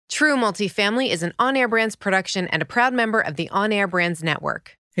True Multifamily is an On Air Brands production and a proud member of the On Air Brands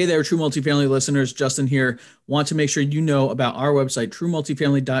Network. Hey there, True Multifamily listeners. Justin here. Want to make sure you know about our website,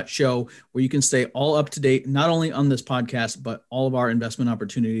 truemultifamily.show, where you can stay all up to date, not only on this podcast, but all of our investment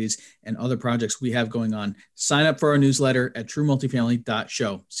opportunities and other projects we have going on. Sign up for our newsletter at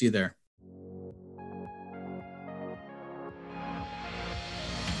truemultifamily.show. See you there.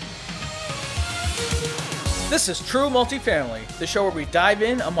 This is True Multifamily, the show where we dive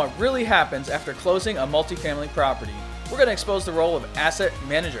in on what really happens after closing a multifamily property. We're going to expose the role of asset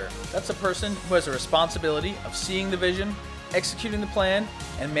manager. That's a person who has the responsibility of seeing the vision, executing the plan,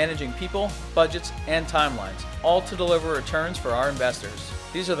 and managing people, budgets, and timelines, all to deliver returns for our investors.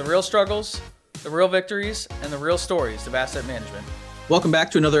 These are the real struggles, the real victories, and the real stories of asset management. Welcome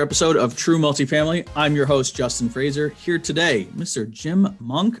back to another episode of True Multifamily. I'm your host, Justin Fraser. Here today, Mr. Jim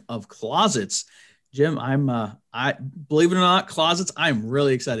Monk of Closets. Jim, I believe it or not, Closets. I'm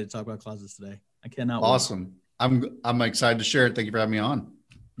really excited to talk about Closets today. I cannot wait. Awesome. I'm excited to share it. Thank you for having me on.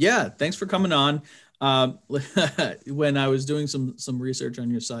 Yeah, thanks for coming on. When I was doing some research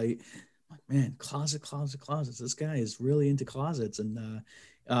on your site, I'm like, man, closets. This guy is really into closets, and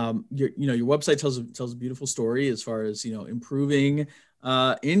your website tells a beautiful story as far as improving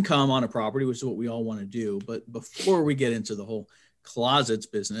income on a property, which is what we all want to do. But before we get into the whole closets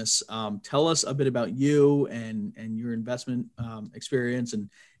business, tell us a bit about you and your investment experience and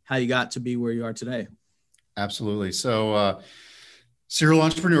how you got to be where you are today. Absolutely. So serial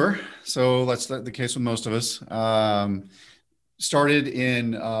entrepreneur. So that's the case with most of us. Started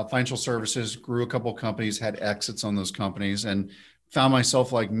in financial services, grew a couple of companies, had exits on those companies, and found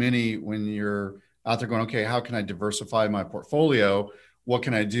myself like many when you're out there going, okay, how can I diversify my portfolio? What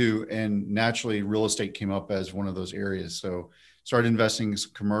can I do? And naturally, real estate came up as one of those areas. So started investing in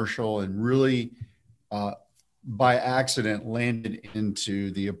commercial and really by accident landed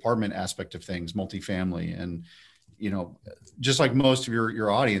into the apartment aspect of things, multifamily. And, just like most of your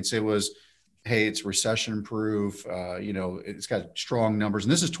audience, it was, hey, it's recession proof. It's got strong numbers.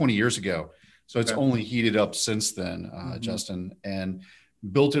 And this is 20 years ago. So it's only heated up since then, Justin, and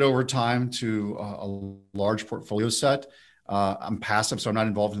built it over time to a large portfolio set. I'm passive, so I'm not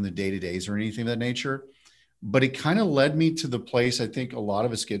involved in the day-to-days or anything of that nature. But it kind of led me to the place I think a lot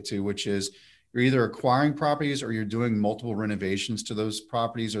of us get to, which is you're either acquiring properties or you're doing multiple renovations to those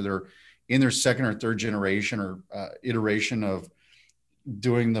properties, or they're in their second or third generation or iteration of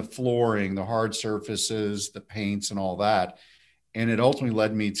doing the flooring, the hard surfaces, the paints and all that. And it ultimately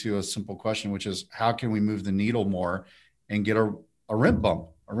led me to a simple question, which is how can we move the needle more and get a rent bump,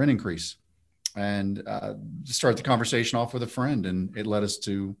 a rent increase? And start the conversation off with a friend. And it led us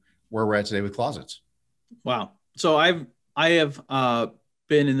to where we're at today with Closets. Wow. So I have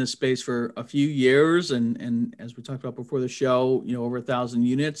been in this space for a few years, and as we talked about before the show, over 1,000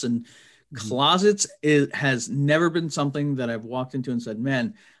 units, and Closets has never been something that I've walked into and said,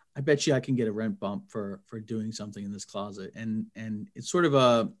 man, I bet you I can get a rent bump for doing something in this closet. And it's sort of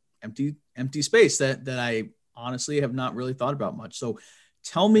a empty space that I honestly have not really thought about much. So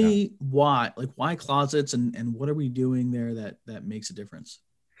tell me why Closets and what are we doing there that makes a difference?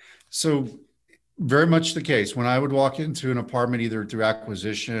 So very much the case. When I would walk into an apartment, either through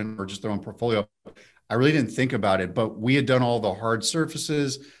acquisition or just their own portfolio, I really didn't think about it, but we had done all the hard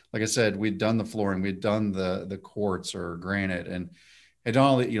surfaces. Like I said, we'd done the flooring, we'd done the quartz or granite, and had done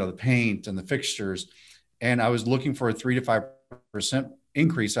all the, the paint and the fixtures. And I was looking for a 3 to 5%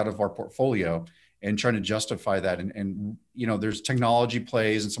 increase out of our portfolio and trying to justify that. And there's technology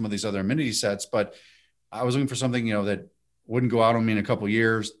plays and some of these other amenity sets, but I was looking for something, that wouldn't go out on me in a couple of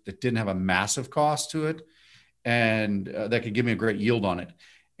years, that didn't have a massive cost to it, and that could give me a great yield on it.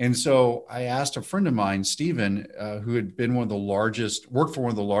 And so I asked a friend of mine, Steven, who had been worked for one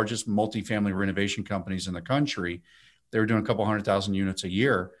of the largest multifamily renovation companies in the country. They were doing a couple 100,000 units a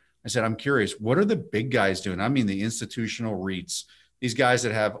year. I said, I'm curious, what are the big guys doing? I mean, the institutional REITs, these guys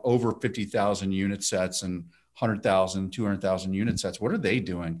that have over 50,000 unit sets and 100,000, 200,000 unit sets, what are they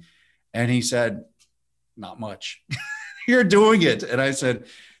doing? And he said, not much. You're doing it. And I said,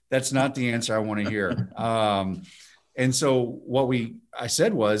 that's not the answer I want to hear. And so what I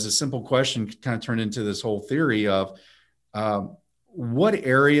said was a simple question kind of turned into this whole theory of what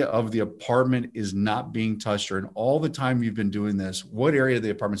area of the apartment is not being touched, or in all the time you've been doing this, what area of the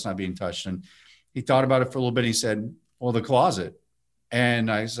apartment's not being touched? And he thought about it for a little bit. He said, well, the closet.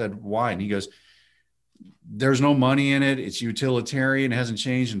 And I said, why? And he goes, there's no money in it. It's utilitarian. It hasn't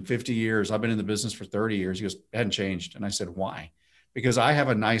changed in 50 years. I've been in the business for 30 years. He goes, it hadn't changed. And I said, why? Because I have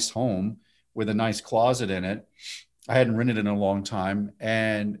a nice home with a nice closet in it. I hadn't rented in a long time.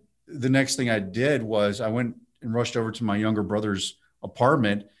 And the next thing I did was I went and rushed over to my younger brother's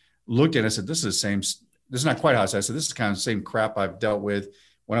apartment looked at it and said, this is not quite how I said. I said, this is kind of the same crap I've dealt with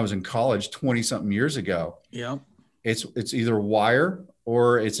when I was in college 20 something years ago. Yeah. It's either wire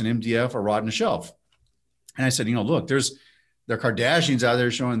or it's an MDF or rod in a shelf. And I said, look, there are Kardashians out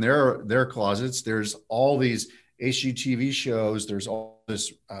there showing their closets. There's all these HGTV shows. There's all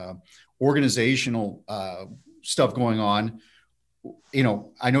this organizational stuff going on.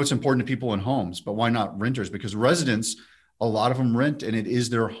 I know it's important to people in homes, but why not renters? Because residents, a lot of them rent, and it is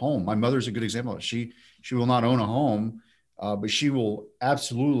their home. My mother's a good example. She will not own a home, but she will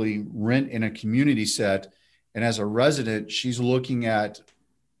absolutely rent in a community set. And as a resident, she's looking at,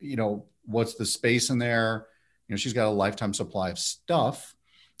 what's the space in there? She's got a lifetime supply of stuff.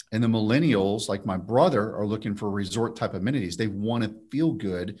 And the millennials, like my brother, are looking for resort type amenities. They want to feel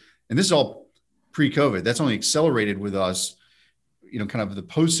good. And this is all pre-COVID. That's only accelerated with us, kind of the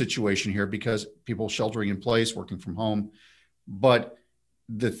post situation here, because people sheltering in place, working from home. But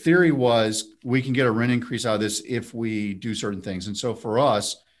the theory was we can get a rent increase out of this if we do certain things. And so for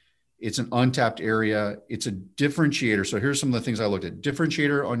us, it's an untapped area. It's a differentiator. So here's some of the things I looked at.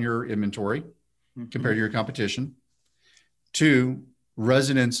 Differentiator on your inventory compared to your competition. 2,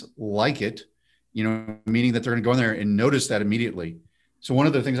 residents like it, meaning that they're going to go in there and notice that immediately. So one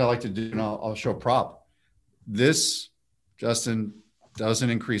of the things I like to do, and I'll show a prop. This, Justin, doesn't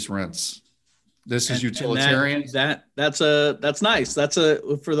increase rents. This is utilitarian. That's nice.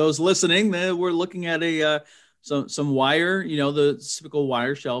 For those listening, we're looking at some wire, the typical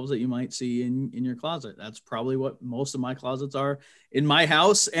wire shelves that you might see in your closet. That's probably what most of my closets are in my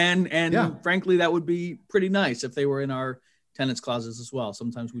house. And frankly, that would be pretty nice if they were in our tenants' closets as well.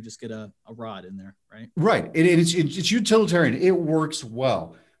 Sometimes we just get a rod in there, right? Right. It's utilitarian. It works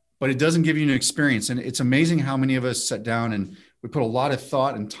well, but it doesn't give you an experience. And it's amazing how many of us sit down and we put a lot of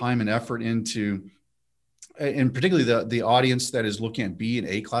thought and time and effort into, and particularly the audience that is looking at B and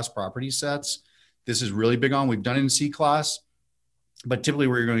A class property sets. This is really big on. We've done it in C class, but typically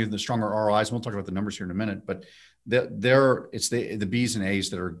where you're going to get the stronger ROIs. And we'll talk about the numbers here in a minute, but it's the B's and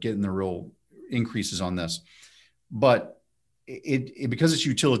A's that are getting the real increases on this. But it because it's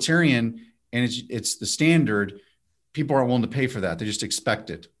utilitarian and it's the standard, people aren't willing to pay for that. They just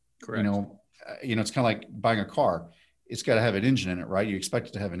expect it. Correct. It's kind of like buying a car. It's got to have an engine in it, right? You expect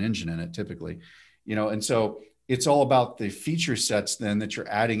it to have an engine in it typically, and so it's all about the feature sets then that you're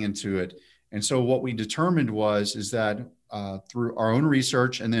adding into it. And so what we determined is that through our own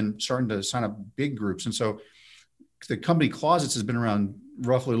research and then starting to sign up big groups. And so the company Closets has been around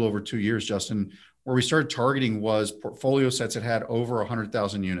roughly a little over 2 years, Justin. Where we started targeting was portfolio sets that had over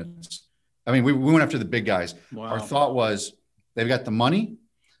 100,000 units. I mean, we went after the big guys. Wow. Our thought was they've got the money,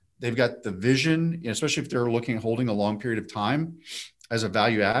 they've got the vision, especially if they're looking at holding a long period of time as a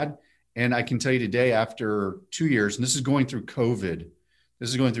value add. And I can tell you today, after 2 years, and this is going through COVID,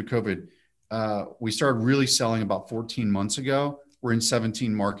 we started really selling about 14 months ago. We're in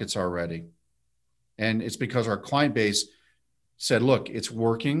 17 markets already. And it's because our client base said, look, it's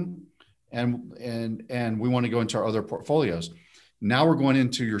working. And we want to go into our other portfolios. Now we're going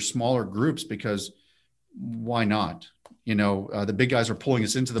into your smaller groups because why not? The big guys are pulling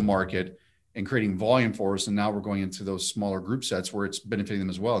us into the market and creating volume for us. And now we're going into those smaller group sets where it's benefiting them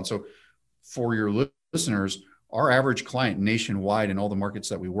as well. And so for your listeners, our average client nationwide in all the markets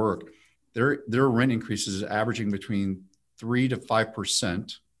that we work, their rent increases is averaging between 3 to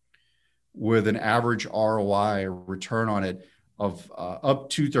 5% with an average ROI return on it of up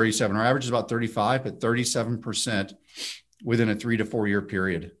to 37. Our average is about 35, but 37% within a 3 to 4 year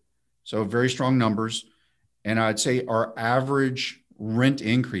period. So very strong numbers. And I'd say our average rent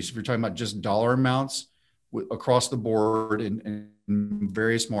increase, if you're talking about just dollar amounts across the board in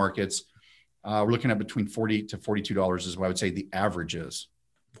various markets, we're looking at between $40 to $42 is what I would say the average is.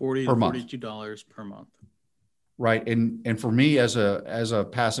 $40 to $42 per month. Right. And for me as a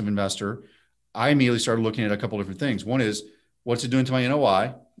passive investor, I immediately started looking at a couple of different things. One is, what's it doing to my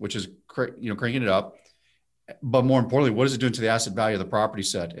NOI, which is cranking it up, but more importantly, what is it doing to the asset value of the property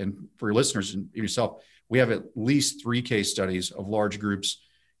set? And for your listeners and yourself, we have at least 3 case studies of large groups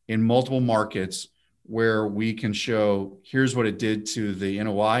in multiple markets where we can show here's what it did to the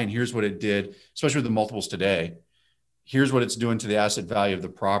NOI and here's what it did, especially with the multiples today. Here's what it's doing to the asset value of the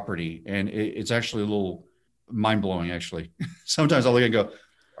property, and it's actually a little mind blowing. Actually, sometimes I'll look and go,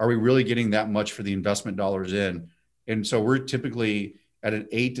 are we really getting that much for the investment dollars in? And so we're typically at an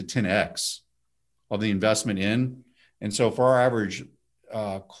 8 to 10x of the investment in. And so for our average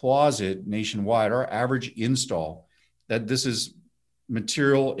closet nationwide, our average install, that this is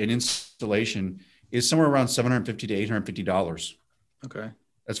material and installation, is somewhere around $750 to $850. Okay.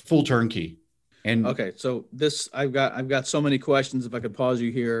 That's full turnkey. And okay, so this I've got so many questions. If I could pause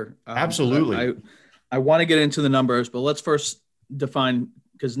you here, absolutely. I want to get into the numbers, but let's first define,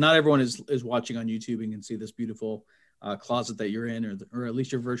 because not everyone is watching on YouTube and can see this beautiful closet that you're in, or at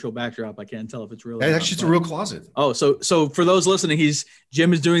least your virtual backdrop. I can't tell if it's real. Actually, it's a real closet. Oh, so for those listening,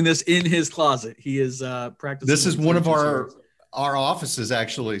 Jim is doing this in his closet. He is practicing. This is one of our offices,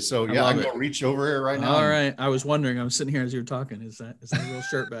 actually. So yeah, I'm gonna reach over here right now. All right. I was wondering. I was sitting here as you were talking. Is that a real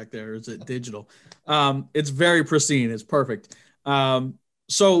shirt back there, or is it digital? It's very pristine. It's perfect.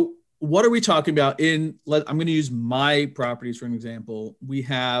 So what are we talking about? I'm going to use my properties for an example. We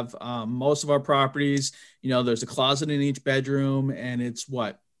have most of our properties. There's a closet in each bedroom, and it's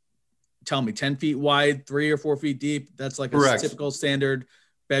what? Tell me, 10 feet wide, 3 or 4 feet deep. That's like a typical standard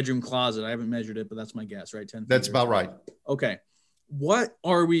bedroom closet. I haven't measured it, but that's my guess, right? 10 feet. That's about right. Okay. What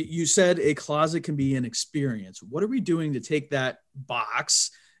are we, you said a closet can be an experience. What are we doing to take that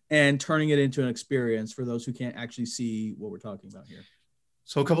box and turning it into an experience for those who can't actually see what we're talking about here?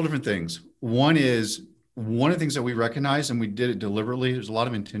 So a couple different things. One of the things that we recognize, and we did it deliberately, there's a lot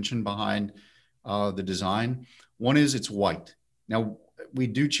of intention behind the design. One is it's white. Now, we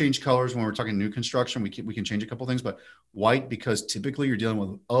do change colors when we're talking new construction. We can change a couple things, but white, because typically you're dealing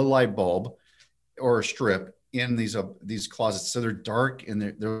with a light bulb or a strip in these closets. So they're dark and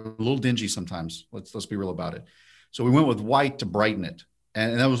they're a little dingy sometimes. Let's be real about it. So we went with white to brighten it.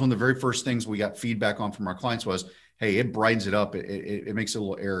 And that was one of the very first things we got feedback on from our clients was, hey, it brightens it up. It makes it a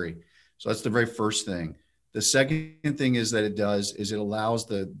little airy. So that's the very first thing. The second thing is that it allows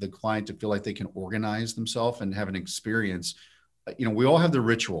the client to feel like they can organize themselves and have an experience. We all have the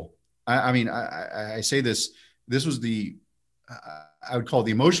ritual. I say this was I would call it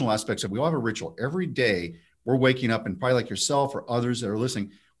the emotional aspects of, we all have a ritual. Every day we're waking up, and probably like yourself or others that are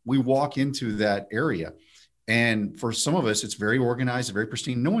listening, we walk into that area. And for some of us, it's very organized, very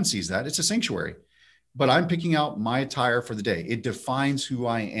pristine. No one sees that. It's a sanctuary. But I'm picking out my attire for the day. It defines who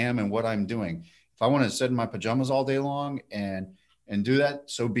I am and what I'm doing. If I want to sit in my pajamas all day long and do that,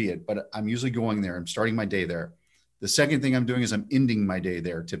 so be it. But I'm usually going there. I'm starting my day there. The second thing I'm doing is I'm ending my day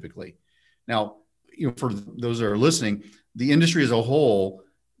there typically. Now, for those that are listening, the industry as a whole,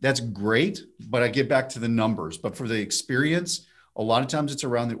 that's great, but I get back to the numbers. But for the experience, a lot of times it's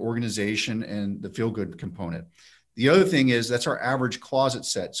around the organization and the feel-good component. The other thing is that's our average closet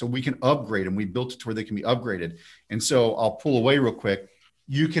set. So we can upgrade them. We built it to where they can be upgraded. And so I'll pull away real quick.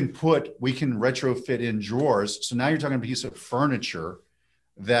 We can retrofit in drawers. So now you're talking a piece of furniture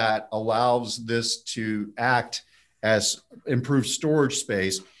that allows this to act as improved storage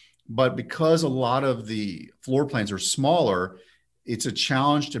space. But because a lot of the floor plans are smaller, it's a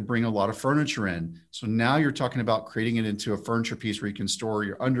challenge to bring a lot of furniture in. So now you're talking about creating it into a furniture piece where you can store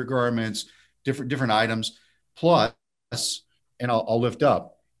your undergarments, different items. Plus, and I'll lift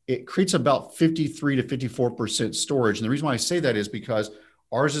up, it creates about 53 to 54% storage. And the reason why I say that is because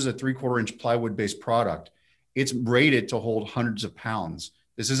ours is a 3/4 inch plywood based product. It's rated to hold hundreds of pounds.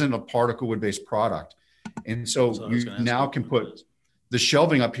 This isn't a particle wood based product. And so you now can put the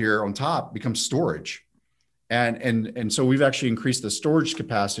shelving up here on top becomes storage. And so we've actually increased the storage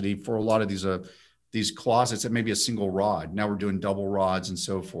capacity for a lot of these closets that may be a single rod. Now we're doing double rods and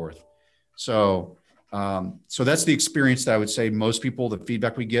so forth. So that's the experience that I would say most people, the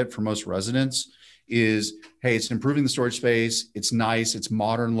feedback we get from most residents is, hey, it's improving the storage space. It's nice. It's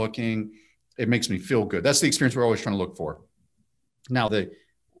modern looking. It makes me feel good. That's the experience we're always trying to look for. Now,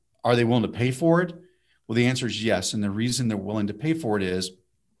 are they willing to pay for it? Well, the answer is yes. And the reason they're willing to pay for it is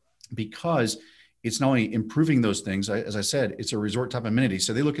because it's not only improving those things, as I said, it's a resort type amenity.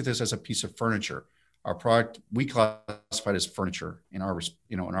 So they look at this as a piece of furniture. Our product, we classify it as furniture in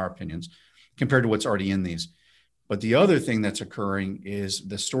our opinions, compared to what's already in these. But the other thing that's occurring is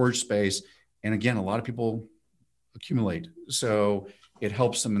the storage space. And again, a lot of people accumulate. So it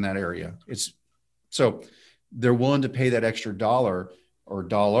helps them in that area. So they're willing to pay that extra $1 or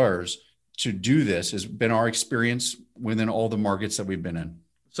dollars to do this has been our experience within all the markets that we've been in.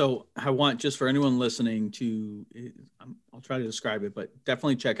 So I want, just for anyone listening to, I'll try to describe it, but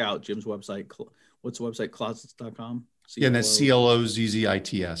definitely check out Jim's website. What's the website? Closets.com? Yeah, and that's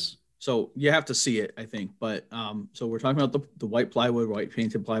CLOZZITS. So you have to see it, I think. But so we're talking about the white plywood, white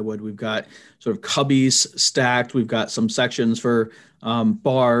painted plywood. We've got sort of cubbies stacked. We've got some sections for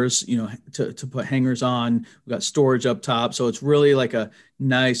bars, to put hangers on. We've got storage up top. So it's really like a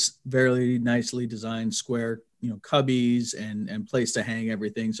nice, very nicely designed square, cubbies and place to hang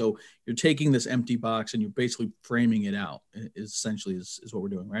everything. So you're taking this empty box and you're basically framing it out is what we're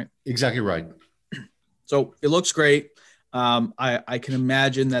doing, right? Exactly right. So it looks great. I can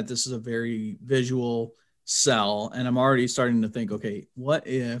imagine that this is a very visual sell, and I'm already starting to think, okay, what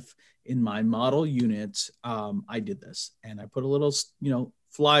if in my model unit, I did this, and I put a little,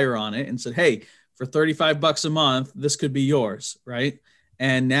 flyer on it and said, hey, for $35 a month, this could be yours, right?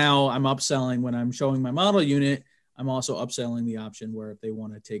 And now I'm upselling when I'm showing my model unit. I'm also upselling the option where if they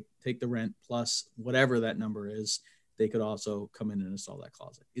want to take the rent plus whatever that number is, they could also come in and install that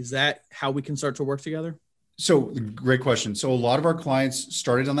closet. Is that how we can start to work together? So great question. So a lot of our clients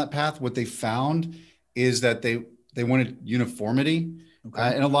started on that path. What they found is that they wanted uniformity.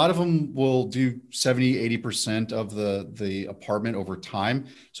 Okay. And a lot of them will do 70, 80% of the apartment over time.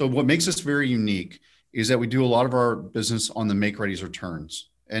 So what makes us very unique is that we do a lot of our business on the make readies or turns.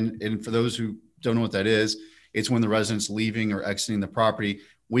 And for those who don't know what that is, it's when the resident's leaving or exiting the property.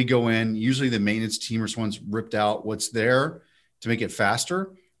 We go in, usually the maintenance team or someone's ripped out what's there to make it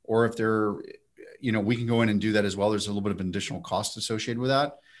faster. Or if they're, we can go in and do that as well. There's a little bit of an additional cost associated with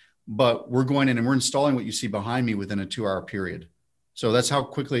that. But we're going in and we're installing what you see behind me within a 2-hour period. So that's how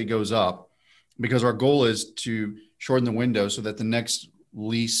quickly it goes up, because our goal is to shorten the window so that the next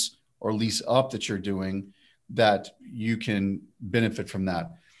lease or lease up that you're doing, that you can benefit from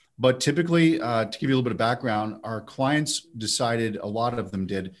that. But typically, to give you a little bit of background, our clients decided, a lot of them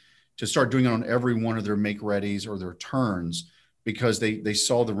did, to start doing it on every one of their make readies or their turns, because they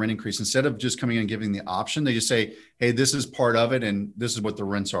saw the rent increase. Instead of just coming in and giving the option, they just say, hey, this is part of it and this is what the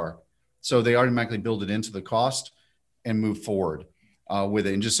rents are. So they automatically build it into the cost and move forward with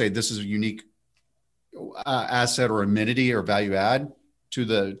it and just say, this is a unique asset or amenity or value add to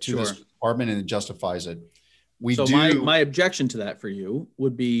this apartment, and it justifies it. My objection to that for you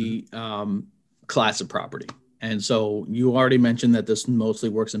would be class of property. And so you already mentioned that this mostly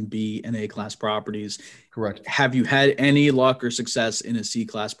works in B and A class properties. Correct. Have you had any luck or success in a C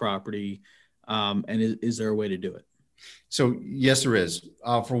class property? And is there a way to do it? So yes, there is.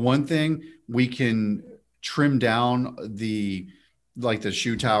 For one thing, we can trim down the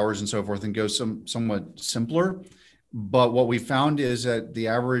shoe towers and so forth and go somewhat simpler. But what we found is that the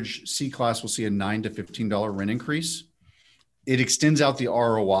average C class will see a $9 to $15 rent increase. It extends out the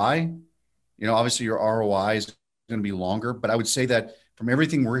ROI. Obviously your ROI is going to be longer, but I would say that from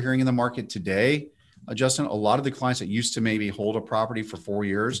everything we're hearing in the market today, Justin, a lot of the clients that used to maybe hold a property for 4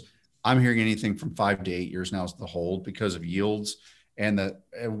 years, I'm hearing anything from 5 to 8 years now is the hold, because of yields and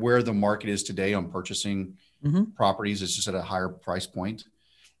where the market is today on purchasing properties is just at a higher price point,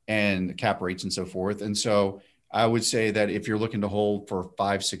 and cap rates and so forth. And so I would say that if you're looking to hold for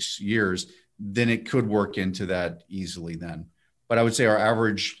 5, 6 years, then it could work into that easily then. But I would say our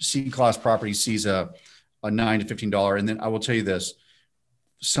average C-class property sees a $9 to $15. And then I will tell you this,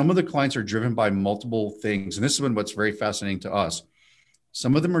 some of the clients are driven by multiple things. And this is what's very fascinating to us.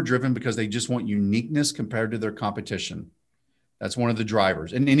 Some of them are driven because they just want uniqueness compared to their competition. That's one of the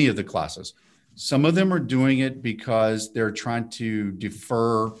drivers in any of the classes. Some of them are doing it because they're trying to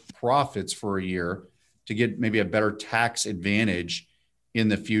defer profits for a year to get maybe a better tax advantage in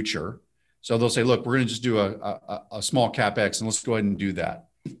the future. So they'll say, look, we're going to just do a small CapEx and let's go ahead and do that.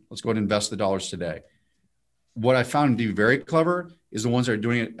 Let's go ahead and invest the dollars today. What I found to be very clever is the ones that are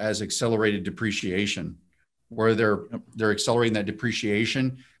doing it as accelerated depreciation, where they're accelerating that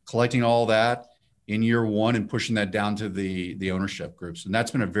depreciation, collecting all that in year one and pushing that down to the ownership groups. And that's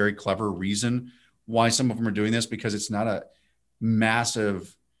been a very clever reason why some of them are doing this, because it's not a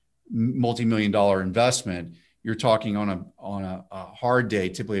massive multi-million-dollar investment. You're talking on a hard day,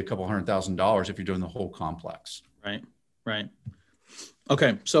 typically a couple $100,000 if you're doing the whole complex. Right.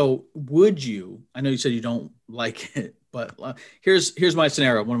 Okay. So would you, I know you said you don't like it, but here's my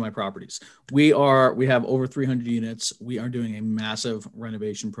scenario. One of my properties, we have over 300 units. We are doing a massive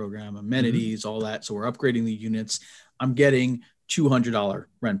renovation program, amenities, all that. So we're upgrading the units. I'm getting $200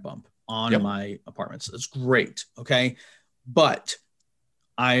 rent bump on my apartments. That's great. Okay. But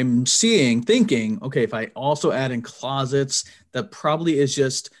I'm thinking, okay, if I also add in closets, that probably is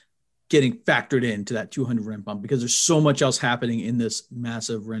just getting factored into that 200 rent bump, because there's so much else happening in this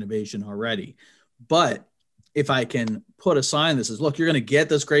massive renovation already. But if I can put a sign that says, look, you're going to get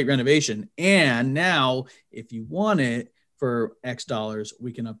this great renovation, and now if you want it for X dollars,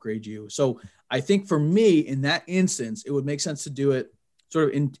 we can upgrade you. So I think for me, in that instance, it would make sense to do it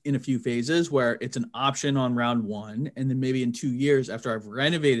sort of in a few phases, where it's an option on round one, and then maybe in 2 years after I've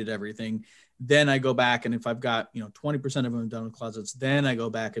renovated everything, then I go back, and if I've got 20% of them done with closets, then I go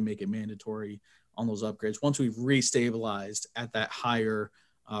back and make it mandatory on those upgrades once we've restabilized at that higher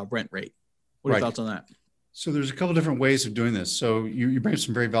rent rate. What are your thoughts on that? So there's a couple different ways of doing this. So you bring up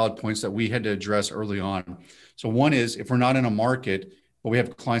some very valid points that we had to address early on. So one is, if we're not in a market, but we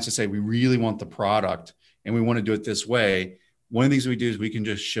have clients that say we really want the product and we want to do it this way, one of the things we do is we can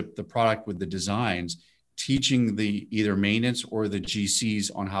just ship the product with the designs teaching the either maintenance or the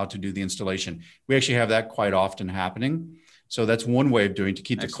GCs on how to do the installation. We actually have that quite often happening. So that's one way of doing to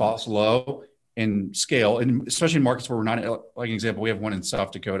keep the costs low and scale. And especially in markets where we're not, like an example, we have one in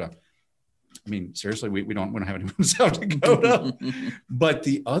South Dakota. I mean, seriously, we don't have anyone in South Dakota. But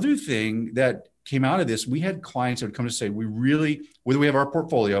the other thing that came out of this, we had clients that would come to say, whether we have our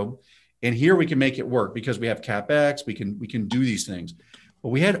portfolio, and here we can make it work because we have CapEx, we can do these things. But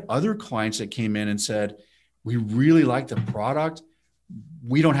we had other clients that came in and said, we really like the product.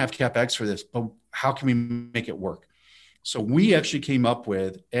 We don't have CapEx for this, but how can we make it work? So we actually came up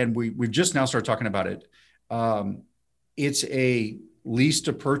with, and we've just now started talking about it. It's a lease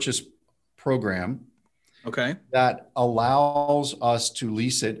to purchase program. Okay. That allows us to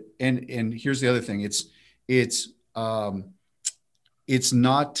lease it. And here's the other thing. It's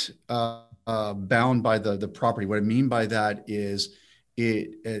not bound by the property. What I mean by that is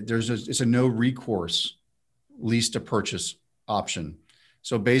it's a no recourse lease to purchase option.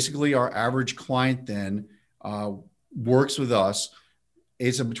 So basically our average client then works with us.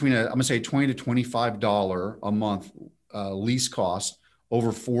 It's between I'm gonna say $20 to $25 a month lease cost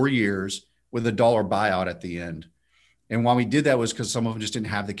over 4 years with $1 buyout at the end. And why we did that was because some of them just didn't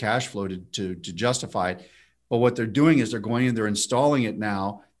have the cash flow to justify it. But what they're doing is they're going in, they're installing it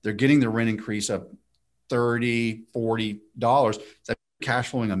now. They're getting the rent increase of $30, $40. That's cash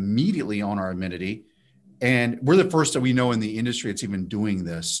flowing immediately on our amenity. And we're the first that we know in the industry that's even doing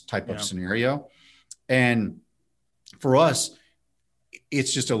this type of scenario. And for us,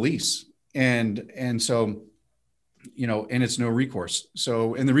 it's just a lease. And so, and it's no recourse.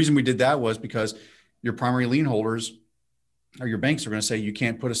 So, and the reason we did that was because your primary lien holders or your banks are going to say you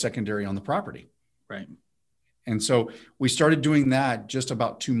can't put a secondary on the property. Right. And so we started doing that just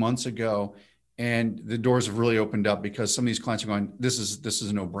about 2 months ago, and the doors have really opened up because some of these clients are going, this is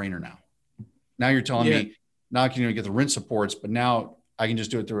a no brainer now. Now you're telling me not can you get the rent supports, but now I can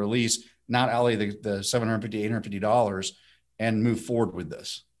just do it through a lease, not outlay the $750, $850 and move forward with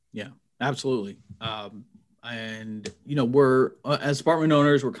this. Yeah, absolutely. And we're as apartment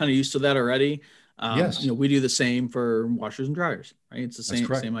owners, we're kind of used to that already. Yes. We do the same for washers and dryers, right? It's the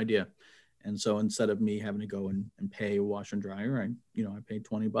same idea. And so instead of me having to go and pay a washer and dryer, I pay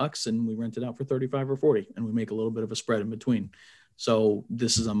 $20 and we rent it out for 35 or 40 and we make a little bit of a spread in between. So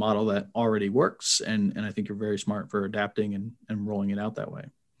this is a model that already works. And I think you're very smart for adapting and rolling it out that way.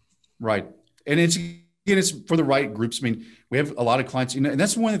 Right. And it's for the right groups. I mean, we have a lot of clients, and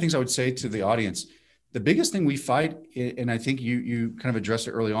that's one of the things I would say to the audience. The biggest thing we fight, and I think you kind of addressed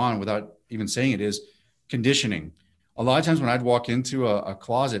it early on without even saying it, is conditioning. A lot of times when I'd walk into a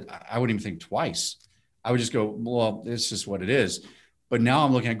closet, I wouldn't even think twice. I would just go, well, it's just what it is. But now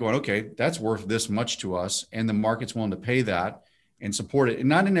I'm looking at going, okay, that's worth this much to us. And the market's willing to pay that and support it. And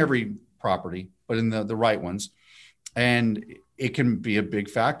not in every property, but in the right ones. And it can be a big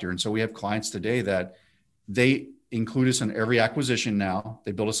factor. And so we have clients today that they include us in every acquisition now.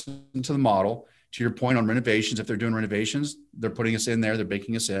 They build us into the model. To your point on renovations, if they're doing renovations, they're putting us in there, they're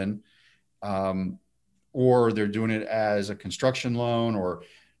baking us in. Or they're doing it as a construction loan or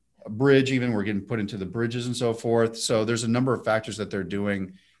a bridge, even we're getting put into the bridges and so forth. So there's a number of factors that they're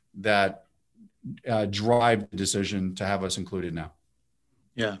doing that drive the decision to have us included now.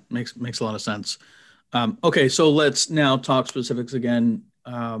 Yeah, makes a lot of sense. Okay, so let's now talk specifics again.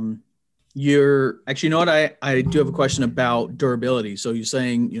 You're actually, you know what? I do have a question about durability. So you're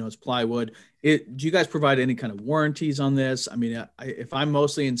saying, it's plywood. Do you guys provide any kind of warranties on this? I mean, if I'm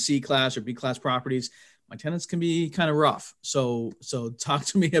mostly in C class or B class properties, my tenants can be kind of rough. So talk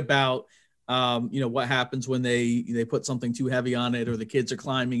to me about, what happens when they put something too heavy on it, or the kids are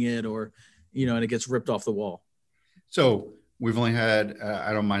climbing it, or, and it gets ripped off the wall. So we've only had,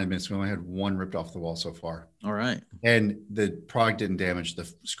 I don't mind admitting, we only had one ripped off the wall so far. All right. And the product didn't damage,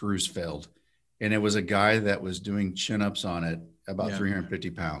 the screws failed. And it was a guy that was doing chin-ups on it, about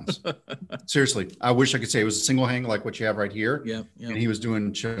 350 pounds. Seriously, I wish I could say it was a single hang like what you have right here. Yeah. And he was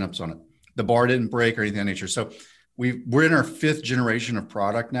doing chin-ups on it. The bar didn't break or anything of that nature. So we're in our 5th generation of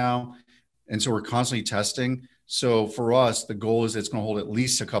product now. And so we're constantly testing. So for us, the goal is it's going to hold at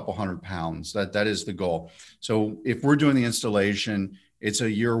least a couple hundred pounds. That is the goal. So if we're doing the installation, it's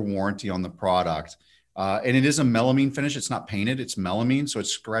a year warranty on the product. And it is a melamine finish. It's not painted, it's melamine. So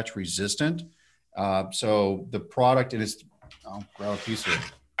it's scratch resistant. So the product, and I'll grab a piece of it.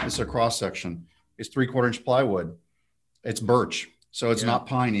 This is a cross section. It's 3/4 inch plywood. It's birch. So it's not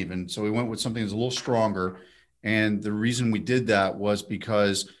pine even. So we went with something that's a little stronger. And the reason we did that was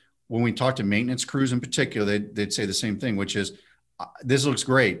because when we talked to maintenance crews in particular, they'd say the same thing, which is, this looks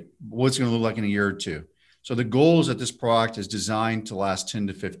great. What's it going to look like in a year or two? So the goal is that this product is designed to last 10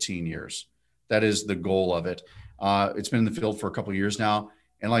 to 15 years. That is the goal of it. It's been in the field for a couple of years now.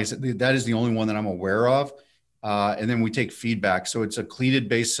 And like I said, that is the only one that I'm aware of. And then we take feedback. So it's a cleated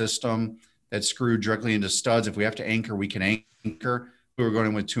based system that's screwed directly into studs. If we have to anchor, we can anchor. We're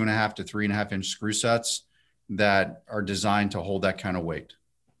going with 2.5 to 3.5 inch screw sets that are designed to hold that kind of weight.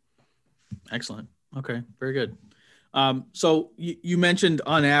 Excellent. Okay. Very good. So you mentioned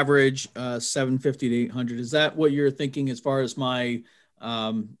on average 750 to 800. Is that what you're thinking as far as my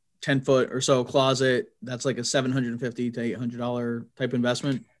 10-foot or so closet? That's like a $750 to $800 type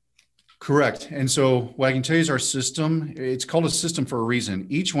investment? Correct. And so what I can tell you is our system, it's called a system for a reason.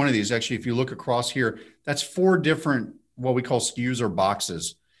 Each one of these, actually, if you look across here, that's 4 different, what we call SKUs or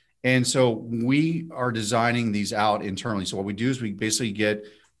boxes. And so we are designing these out internally. So what we do is we basically get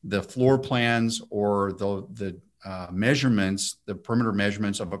the floor plans or the measurements, the perimeter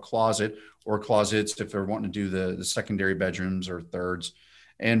measurements of a closet or closets, if they're wanting to do the secondary bedrooms or thirds.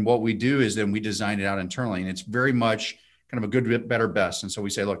 And what we do is then we design it out internally. And it's very much kind of a good, better, best. And so we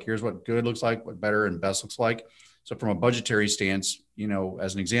say, look, here's what good looks like, what better and best looks like. So from a budgetary stance,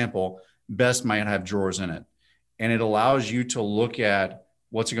 as an example, best might have drawers in it. And it allows you to look at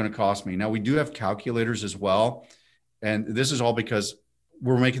what's it going to cost me. Now, we do have calculators as well. And this is all because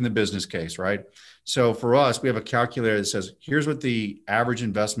we're making the business case, right? So for us, we have a calculator that says, here's what the average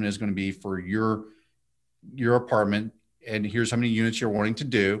investment is going to be for your apartment. And here's how many units you're wanting to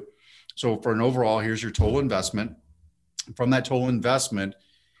do. So for an overall, here's your total investment. From that total investment,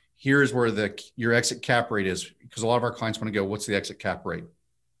 here's where your exit cap rate is, because a lot of our clients want to go, what's the exit cap rate?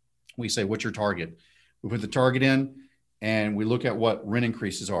 We say, what's your target? We put the target in and we look at what rent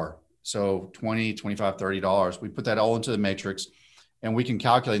increases are. So $20, $25, $30. We put that all into the matrix and we can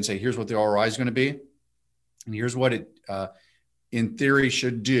calculate and say, here's what the ROI is going to be. And here's what it, in theory,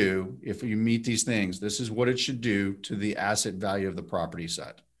 should do. If you meet these things, this is what it should do to the asset value of the property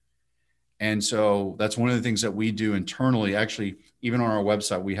set. And so that's one of the things that we do internally. Actually, even on our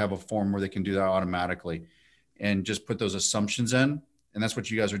website, we have a form where they can do that automatically and just put those assumptions in. And that's what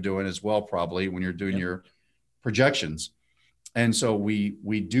you guys are doing as well, probably when you're doing your projections. And so we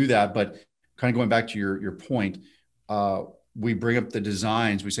do that, but kind of going back to your point, we bring up the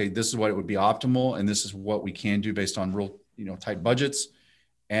designs. We say, this is what it would be optimal. And this is what we can do based on real, tight budgets.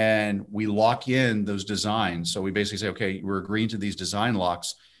 And we lock in those designs. So we basically say, okay, we're agreeing to these design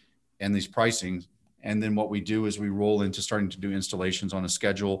locks and these pricings. And then what we do is we roll into starting to do installations on a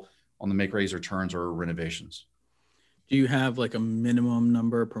schedule on the make, raise, or turns or renovations. Do you have like a minimum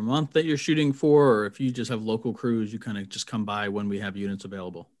number per month that you're shooting for? Or if you just have local crews, you kind of just come by when we have units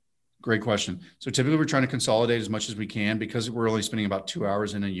available? Great question. So typically we're trying to consolidate as much as we can because we're only spending about 2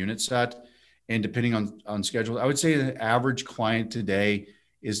 hours in a unit set. And depending on schedule, I would say the average client today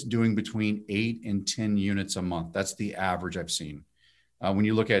is doing between 8 and 10 units a month. That's the average I've seen. When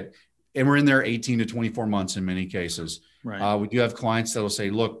you look at, and we're in there 18 to 24 months in many cases. Right. We do have clients that will say,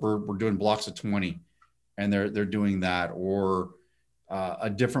 look, we're doing blocks of 20 and they're doing that, or a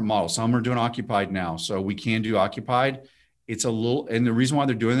different model. Some are doing occupied now. So we can do occupied. It's a little, and the reason why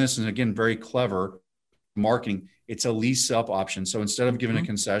they're doing this is, again, very clever marketing. It's a lease up option. So instead of giving a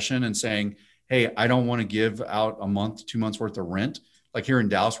concession and saying, hey, I don't want to give out a month, 2 months worth of rent, like here in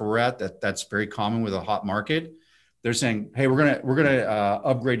Dallas where we're at, that's very common with a hot market. They're saying, hey, we're gonna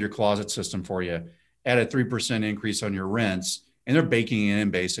upgrade your closet system for you at a 3% increase on your rents. And they're baking it in,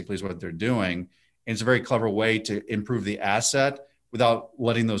 basically, is what they're doing. And it's a very clever way to improve the asset without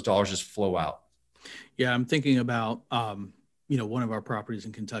letting those dollars just flow out. Yeah, I'm thinking about, one of our properties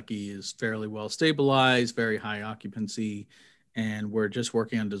in Kentucky is fairly well stabilized, very high occupancy, and we're just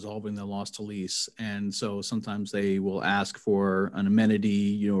working on dissolving the loss to lease. And so sometimes they will ask for an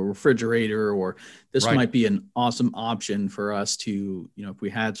amenity, a refrigerator, or this Right. might be an awesome option for us to, if we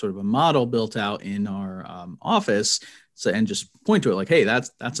had sort of a model built out in our office, and just point to it like, hey,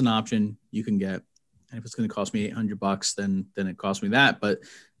 that's an option you can get. And if it's going to cost me $800, then it costs me that. But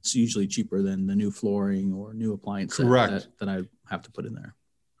it's usually cheaper than the new flooring or new appliance set that I have to put in there.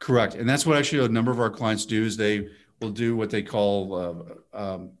 Correct. And that's what actually a number of our clients do is they will do what they call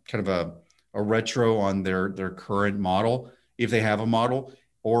kind of a retro on their current model, if they have a model,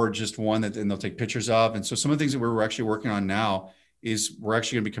 or just one that then they'll take pictures of. And so some of the things that we're actually working on now is we're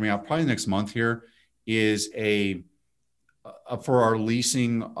actually going to be coming out probably next month here is for our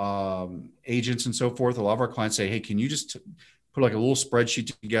leasing agents and so forth. A lot of our clients say, hey, can you just put like a little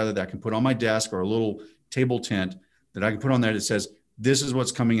spreadsheet together that I can put on my desk, or a little table tent that I can put on there that says, this is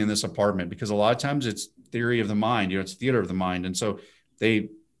what's coming in this apartment? Because a lot of times it's theory of the mind, it's theater of the mind. And so they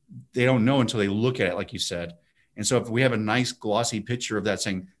don't know until they look at it, like you said. And so if we have a nice glossy picture of that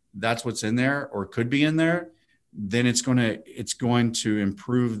saying that's what's in there or could be in there, then it's going to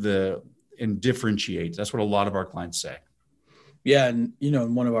improve the and differentiate. That's what a lot of our clients say. Yeah, and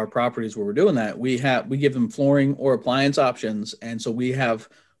in one of our properties where we're doing that, we give them flooring or appliance options, and so we have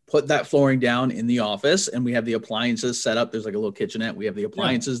put that flooring down in the office, and we have the appliances set up. There's like a little kitchenette. We have the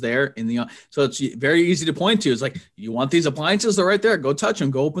appliances there in the, so it's very easy to point to. It's like, you want these appliances? They're right there. Go touch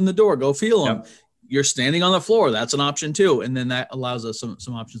them. Go open the door. Go feel them. Yep. You're standing on the floor. That's an option too. And then that allows us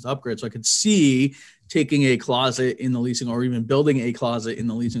some options to upgrade. So I could see taking a closet in the leasing, or even building a closet in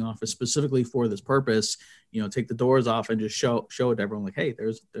the leasing office specifically for this purpose. Take the doors off and just show it to everyone, like, hey,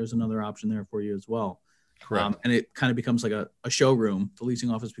 there's another option there for you as well. Correct. And it kind of becomes like a showroom. The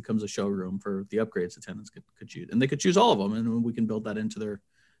leasing office becomes a showroom for the upgrades the tenants could choose, and they could choose all of them, and we can build that into their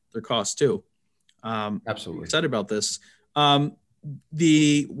costs too. Absolutely excited about this.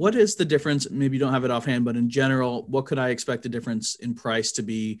 What is the difference? Maybe you don't have it offhand, but in general, what could I expect the difference in price to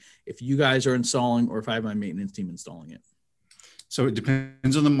be if you guys are installing, or if I have my maintenance team installing it? So it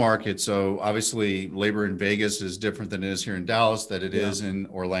depends on the market. So obviously labor in Vegas is different than it is here in Dallas, that it is in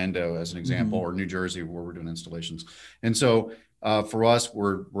Orlando, as an example, or New Jersey, where we're doing installations. And so for us,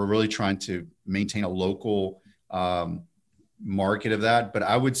 we're really trying to maintain a local market of that. But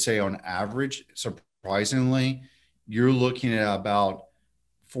I would say on average, surprisingly, you're looking at about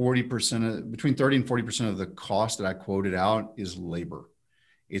 40%, between 30 and 40% of the cost that I quoted out is labor.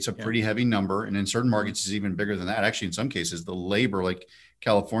 It's a pretty heavy number. And in certain markets, it's even bigger than that. Actually, in some cases, the labor, like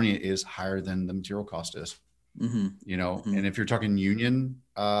California, is higher than the material cost is. And if you're talking union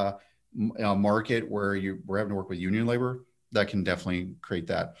market where we're having to work with union labor, that can definitely create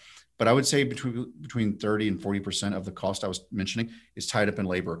that. But I would say between 30 and 40% of the cost I was mentioning is tied up in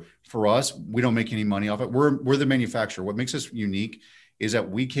labor. For us, we don't make any money off it. We're the manufacturer. What makes us unique is that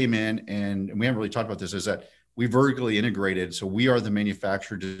we came in, and we haven't really talked about this, is that we vertically integrated. So we are the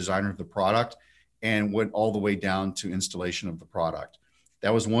manufacturer, designer of the product, and went all the way down to installation of the product.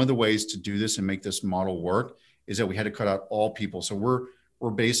 That was one of the ways to do this and make this model work, is that we had to cut out all people. So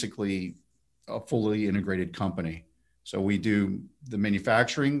we're basically a fully integrated company. So we do the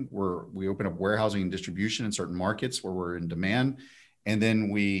manufacturing, we open up warehousing and distribution in certain markets where we're in demand. And then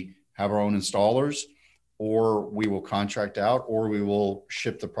we have our own installers, or we will contract out, or we will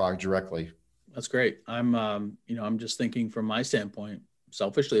ship the product directly. That's great. I'm just thinking from my standpoint,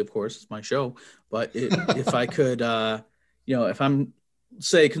 selfishly, of course, it's my show, but if I could, if I'm,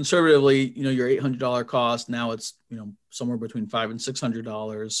 say conservatively, your $800 cost, now it's, somewhere between $500 and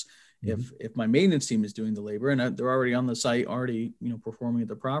 $600. If my maintenance team is doing the labor, and they're already on the site, already, performing at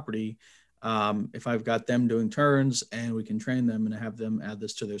the property, if I've got them doing turns and we can train them and have them add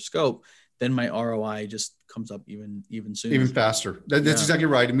this to their scope, then my ROI just comes up even sooner. Even faster. That's exactly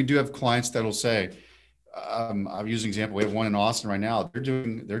right. And we do have clients that'll say, I'll use an example. We have one in Austin right now.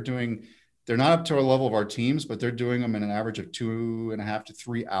 They're not up to our level of our teams, but they're doing them in an average of 2.5 to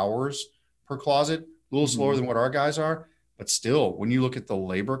 3 hours per closet, a little slower than what our guys are. But still, when you look at the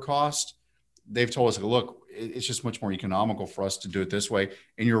labor cost, they've told us, look, it's just much more economical for us to do it this way.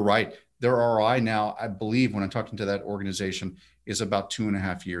 And you're right. Their ROI now, I believe, when I'm talking to that organization, is about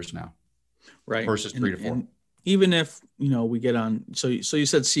 2.5 years now. Right. Versus 3 to 4. And even if, we get on, so you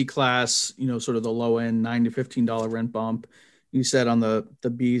said C-class, sort of the low end, $9 to $15 rent bump. You said on the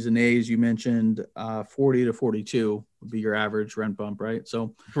B's and A's, you mentioned 40 to 42 would be your average rent bump, right?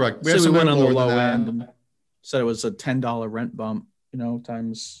 So correct. We went on the low end and said it was a $10 rent bump,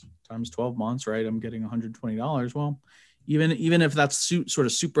 times 12 months, right? I'm getting $120. Well, even if that's sort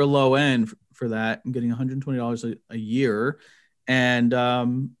of super low end for that, I'm getting $120 a year.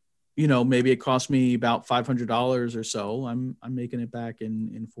 And, maybe it cost me about $500 or so. I'm making it back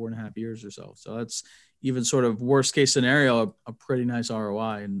in 4.5 years or so. So that's even sort of worst case scenario, a pretty nice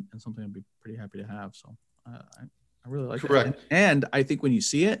ROI and something I'd be pretty happy to have. So I really like Correct. that. And I think when you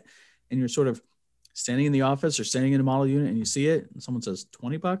see it and you're sort of standing in the office or standing in a model unit and you see it and someone says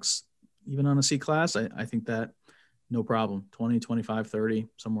 $20, even on a C-class, I think that no problem, 20, 25, 30,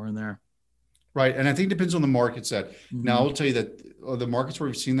 somewhere in there. Right. And I think it depends on the market set. Now, I will tell you that the markets where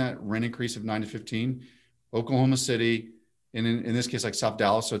we've seen that rent increase of 9 to 15, Oklahoma City, and in this case, like South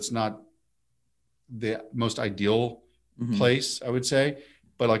Dallas. So it's not the most ideal place, I would say,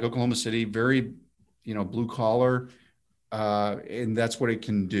 but like Oklahoma City, very, blue collar, and that's what it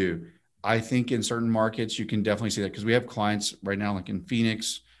can do. I think in certain markets, you can definitely see that, because we have clients right now, like in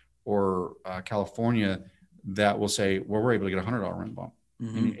Phoenix or California, that will say, well, we're able to get $100 rent bump.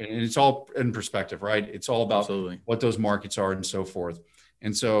 And it's all in perspective, right? It's all about what those markets are and so forth.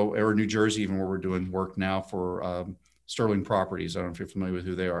 And so, or New Jersey, even where we're doing work now for Sterling Properties. I don't know if you're familiar with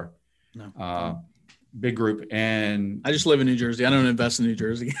who they are. No. Big group. And I just live in New Jersey. I don't invest in New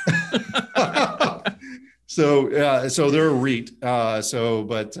Jersey. So they're a REIT.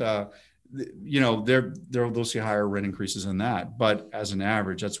 they'll see higher rent increases in that. But as an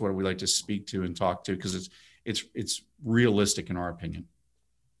average, that's what we like to speak to and talk to, because it's realistic in our opinion.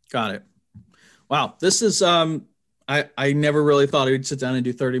 Got it. Wow. This is, I never really thought I would sit down and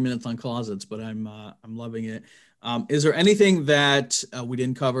do 30 minutes on closets, but I'm loving it. Is there anything that we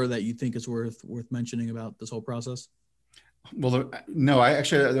didn't cover that you think is worth mentioning about this whole process? Well, no,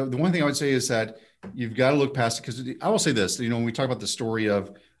 the one thing I would say is that you've got to look past it, because I will say this, when we talk about the story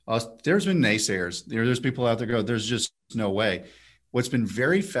of us, there's been naysayers. There's people out there go, there's just no way. What's been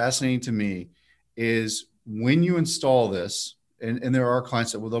very fascinating to me is when you install this, and there are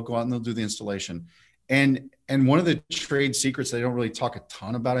clients that they'll go out and they'll do the installation. And one of the trade secrets they don't really talk a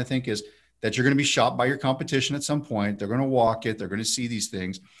ton about, I think, is that you're going to be shopped by your competition at some point. They're going to walk it. They're going to see these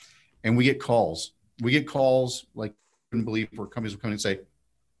things. And we get calls. Like, I couldn't believe, where companies will come and say,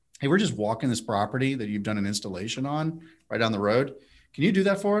 hey, we're just walking this property that you've done an installation on right down the road. Can you do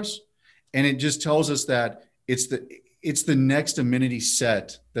that for us? And it just tells us that it's the next amenity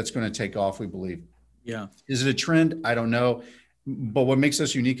set that's going to take off, we believe. Yeah. Is it a trend? I don't know. But what makes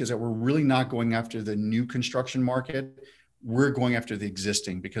us unique is that we're really not going after the new construction market. We're going after the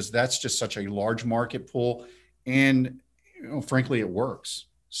existing, because that's just such a large market pool. And frankly, it works.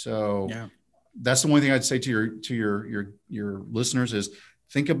 So yeah, that's the one thing I'd say to your listeners is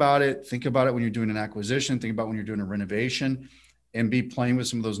think about it. Think about it when you're doing an acquisition. Think about when you're doing a renovation, and be playing with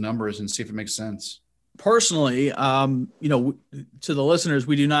some of those numbers and see if it makes sense. Personally, to the listeners,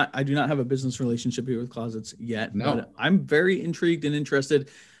 I do not have a business relationship here with Closets yet. No. But I'm very intrigued and interested,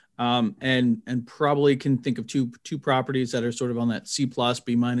 and probably can think of two properties that are sort of on that C+,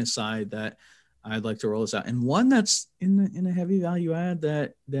 B- side that I'd like to roll this out, and one that's in a heavy value add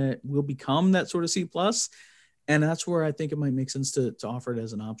that will become that sort of C+. And that's where I think it might make sense to offer it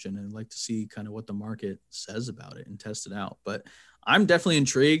as an option, and I'd like to see kind of what the market says about it and test it out. But I'm definitely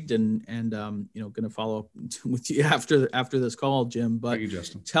intrigued and going to follow up with you after this call, Jim. But thank you,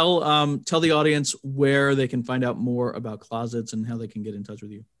 Justin. Tell the audience where they can find out more about Closets and how they can get in touch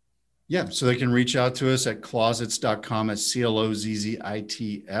with you. Yeah, so they can reach out to us at closets.com. It's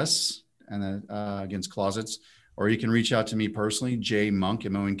CLOZZITS, and then against Closets. Or you can reach out to me personally, jmonk,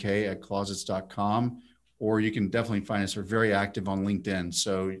 M-O-N-K, at closets.com. Or you can definitely find us. We're very active on LinkedIn.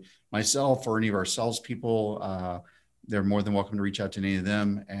 So myself or any of our salespeople, they're more than welcome to reach out to any of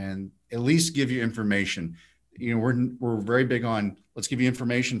them and at least give you information. We're very big on, let's give you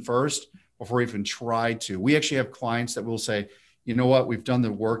information first before we even try to. We actually have clients that will say, you know what, we've done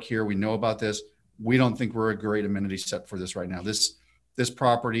the work here. We know about this. We don't think we're a great amenity set for this right now. This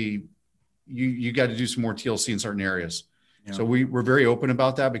property, you got to do some more TLC in certain areas. Yeah. So we're very open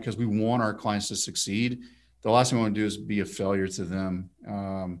about that, because we want our clients to succeed. The last thing we want to do is be a failure to them,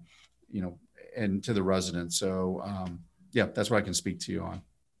 and to the residents. So that's what I can speak to you on.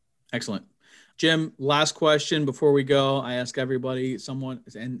 Excellent. Jim, last question before we go. I ask everybody,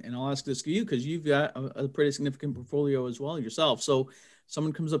 and I'll ask this to you because you've got a pretty significant portfolio as well yourself. So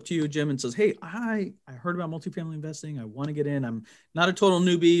someone comes up to you, Jim, and says, hey, I heard about multifamily investing. I want to get in. I'm not a total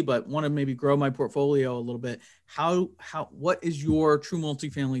newbie, but want to maybe grow my portfolio a little bit. What is your true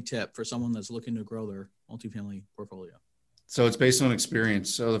multifamily tip for someone that's looking to grow their multifamily portfolio? So it's based on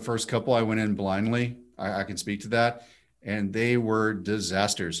experience. So the first couple I went in blindly. I can speak to that. And they were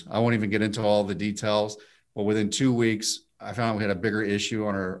disasters. I won't even get into all the details, but within 2 weeks, I found we had a bigger issue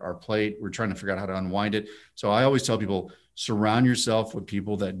on our plate. We're trying to figure out how to unwind it. So I always tell people, surround yourself with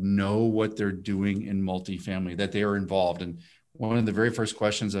people that know what they're doing in multifamily, that they are involved. And one of the very first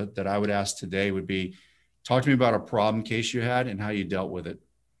questions that I would ask today would be, talk to me about a problem case you had and how you dealt with it.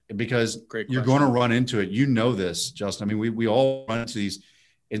 Because you're going to run into it. You know this, Justin. I mean, we all run into these,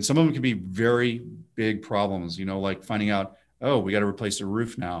 and some of them can be very big problems, like finding out, oh, we got to replace the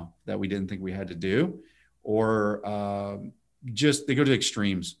roof now that we didn't think we had to do. Or just they go to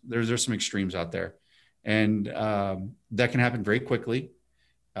extremes. There's some extremes out there. And that can happen very quickly.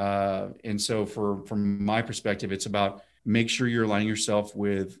 And so from my perspective, it's about make sure you're aligning yourself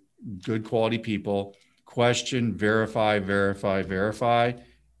with good quality people, question, verify.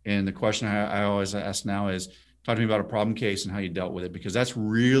 And the question I always ask now is, talk to me about a problem case and how you dealt with it, because that's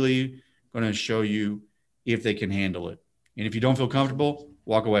really going to show you if they can handle it. And if you don't feel comfortable,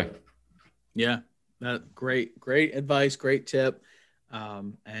 walk away. Yeah, that great advice, great tip,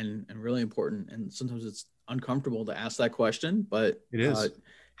 and really important. And sometimes it's uncomfortable to ask that question, but it is.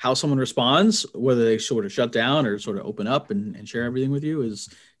 How someone responds, whether they sort of shut down or sort of open up and share everything with you,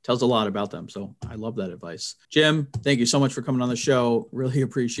 tells a lot about them. So I love that advice. Jim, thank you so much for coming on the show. Really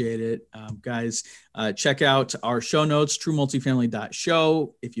appreciate it. Guys, check out our show notes,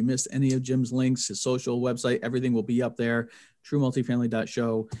 truemultifamily.show. If you missed any of Jim's links, his social website, everything will be up there,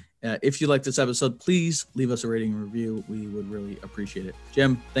 truemultifamily.show. If you like this episode, please leave us a rating and review. We would really appreciate it.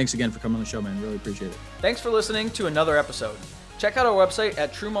 Jim, thanks again for coming on the show, man. Really appreciate it. Thanks for listening to another episode. Check out our website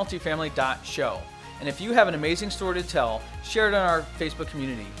at truemultifamily.show. And if you have an amazing story to tell, share it on our Facebook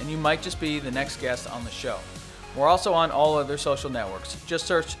community, and you might just be the next guest on the show. We're also on all other social networks. Just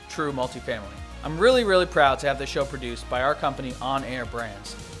search True Multifamily. I'm really, really proud to have the show produced by our company, On Air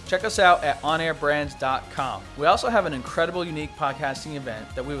Brands. Check us out at onairbrands.com. We also have an incredible, unique podcasting event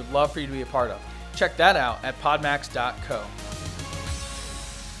that we would love for you to be a part of. Check that out at podmax.co.